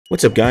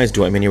What's up guys,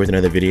 Dwightman here with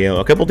another video.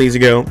 A couple days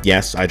ago,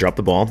 yes, I dropped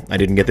the ball. I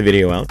didn't get the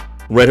video out.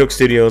 Red Hook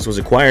Studios was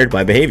acquired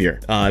by Behavior.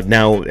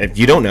 Now, if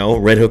you don't know,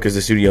 Red Hook is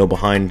the studio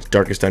behind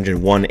Darkest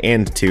Dungeon 1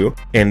 and 2,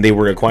 and they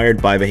were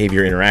acquired by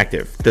Behavior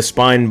Interactive, the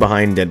spine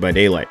behind Dead by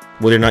Daylight.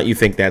 Whether or not you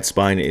think that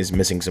spine is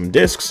missing some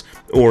discs,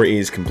 or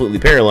is completely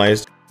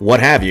paralyzed, what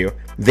have you,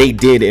 they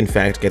did in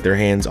fact get their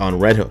hands on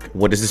Red Hook.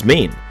 What does this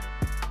mean?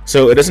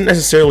 So it doesn't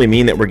necessarily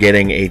mean that we're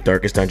getting a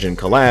Darkest Dungeon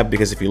collab,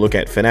 because if you look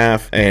at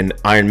FNAF and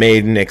Iron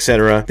Maiden,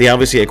 etc., they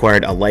obviously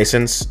acquired a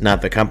license,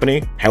 not the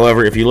company.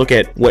 However, if you look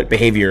at what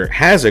Behavior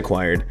has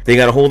acquired, they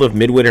got a hold of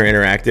Midwinter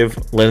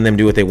Interactive, letting them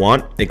do what they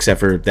want, except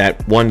for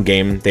that one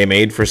game they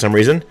made for some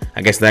reason.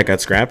 I guess that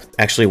got scrapped.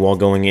 Actually, while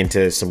going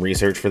into some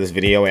research for this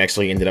video, I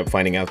actually ended up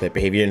finding out that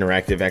Behavior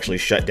Interactive actually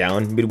shut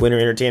down Midwinter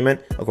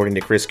Entertainment, according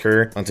to Chris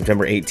Kerr, on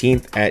September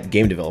 18th at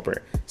Game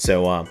Developer.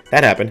 So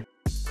that happened.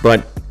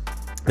 But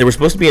they were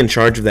supposed to be in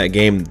charge of that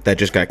game that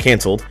just got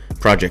canceled,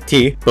 Project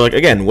T. But like,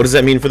 again, what does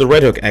that mean for the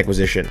Red Hook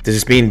acquisition? Does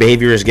this mean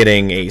Behavior is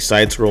getting a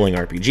side-scrolling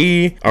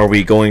RPG? Are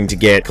we going to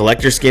get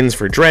collector skins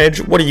for Dredge?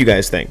 What do you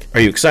guys think? Are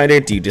you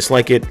excited? Do you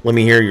dislike it? Let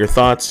me hear your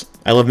thoughts.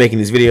 I love making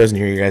these videos and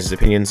hear your guys'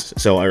 opinions,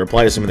 so I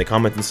reply to some of the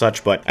comments and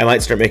such, but I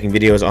might start making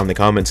videos on the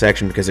comment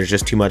section because there's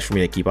just too much for me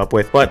to keep up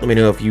with. But let me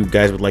know if you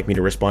guys would like me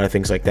to respond to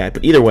things like that.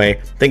 But either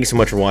way, thank you so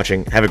much for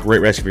watching. Have a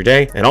great rest of your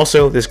day. And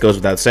also, this goes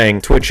without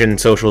saying, Twitch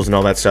and socials and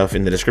all that stuff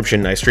in the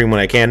description. I stream when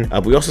I can.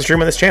 But we also stream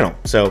on this channel.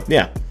 So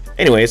yeah.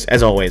 Anyways,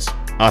 as always,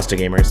 hasta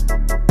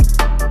gamers.